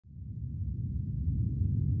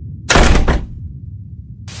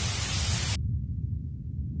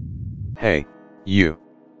Hey, you.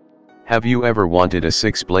 Have you ever wanted a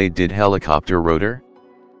 6-bladed helicopter rotor?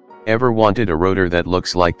 Ever wanted a rotor that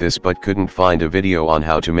looks like this but couldn't find a video on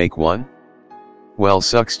how to make one? Well,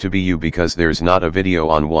 sucks to be you because there's not a video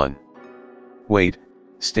on one. Wait,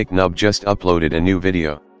 Sticknub just uploaded a new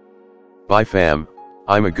video. Bye fam,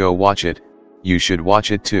 I'ma go watch it, you should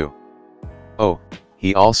watch it too. Oh,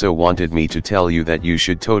 he also wanted me to tell you that you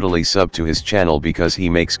should totally sub to his channel because he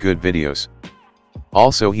makes good videos.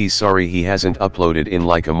 Also, he's sorry he hasn't uploaded in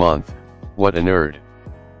like a month. What a nerd.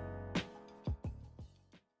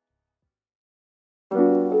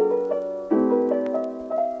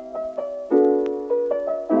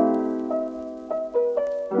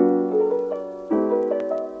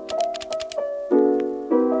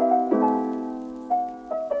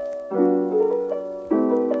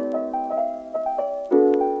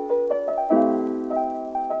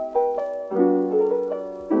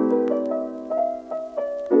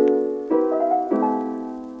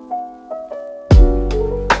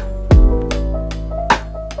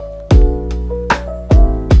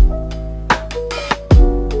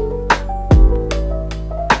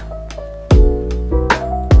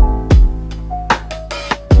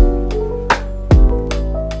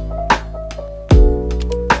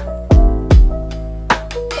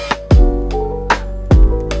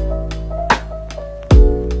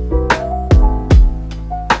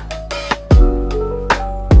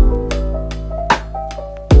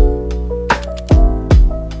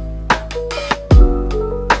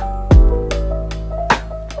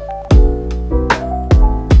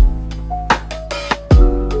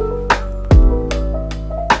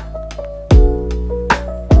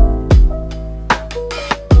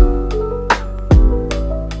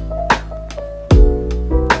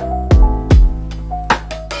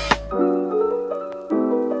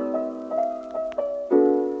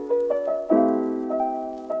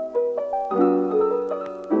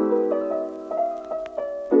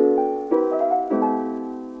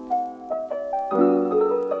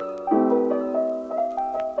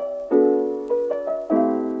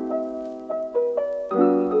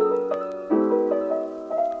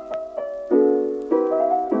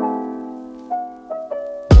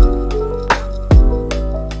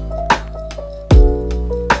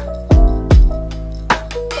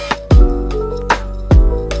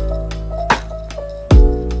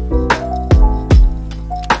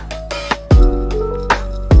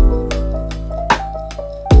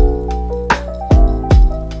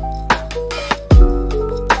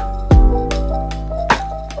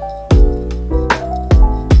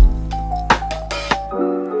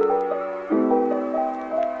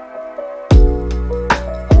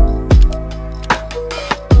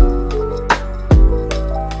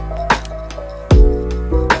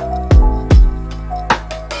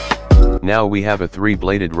 Now we have a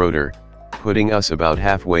 3-bladed rotor, putting us about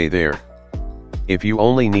halfway there. If you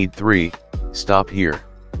only need 3, stop here.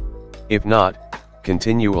 If not,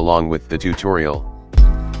 continue along with the tutorial.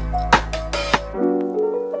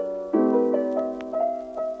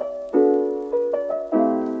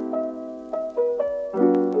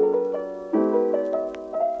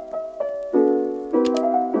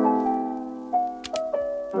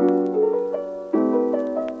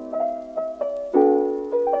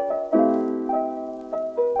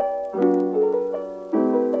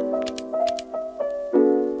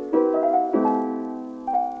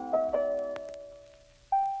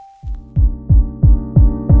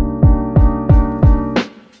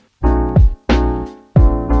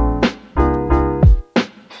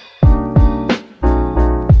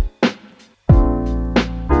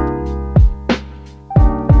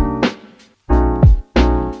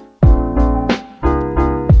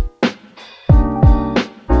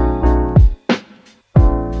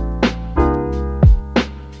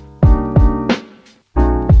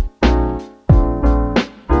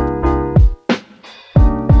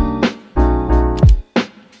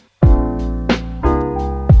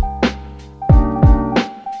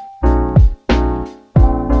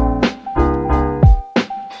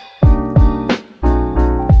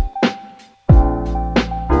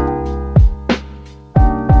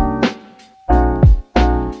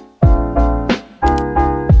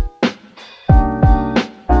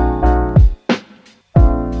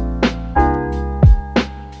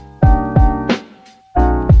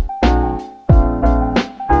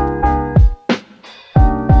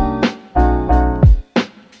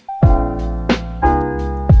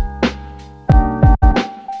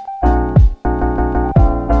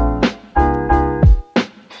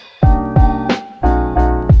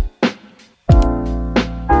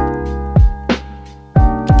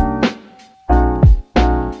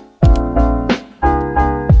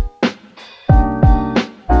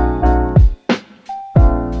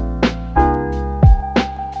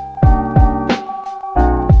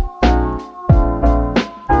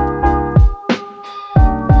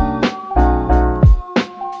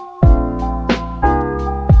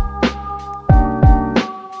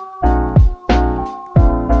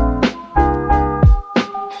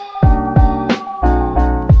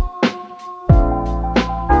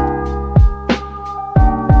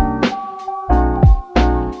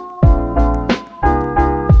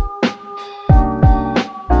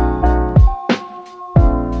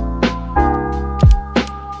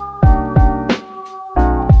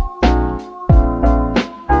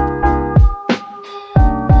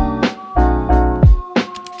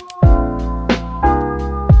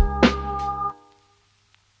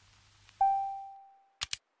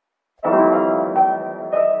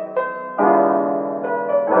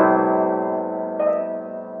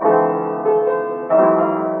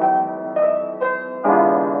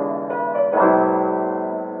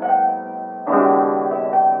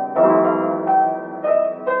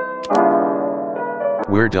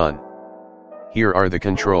 We're done. Here are the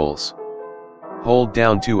controls. Hold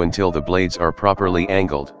down 2 until the blades are properly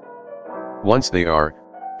angled. Once they are,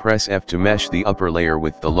 press F to mesh the upper layer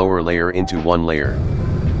with the lower layer into one layer.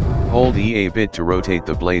 Hold E a bit to rotate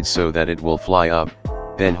the blade so that it will fly up,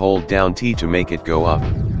 then hold down T to make it go up.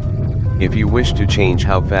 If you wish to change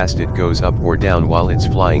how fast it goes up or down while it's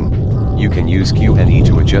flying, you can use Q and E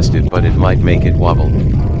to adjust it, but it might make it wobble.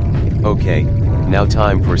 Okay, now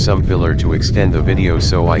time for some filler to extend the video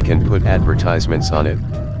so I can put advertisements on it.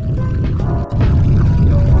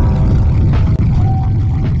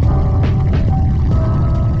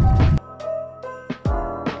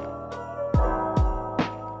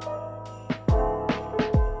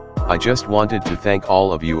 I just wanted to thank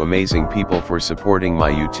all of you amazing people for supporting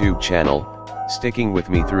my YouTube channel, sticking with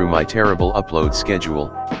me through my terrible upload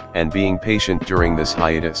schedule, and being patient during this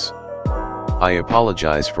hiatus. I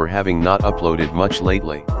apologize for having not uploaded much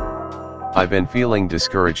lately. I've been feeling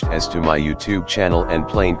discouraged as to my YouTube channel and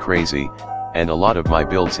plain crazy, and a lot of my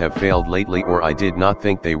builds have failed lately, or I did not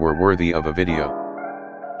think they were worthy of a video.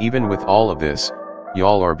 Even with all of this,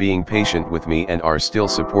 y'all are being patient with me and are still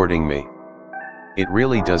supporting me. It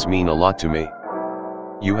really does mean a lot to me.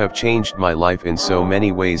 You have changed my life in so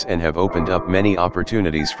many ways and have opened up many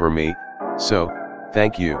opportunities for me, so,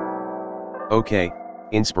 thank you. Okay,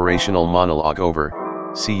 inspirational monologue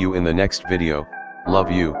over. See you in the next video.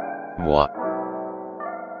 Love you. Mwah.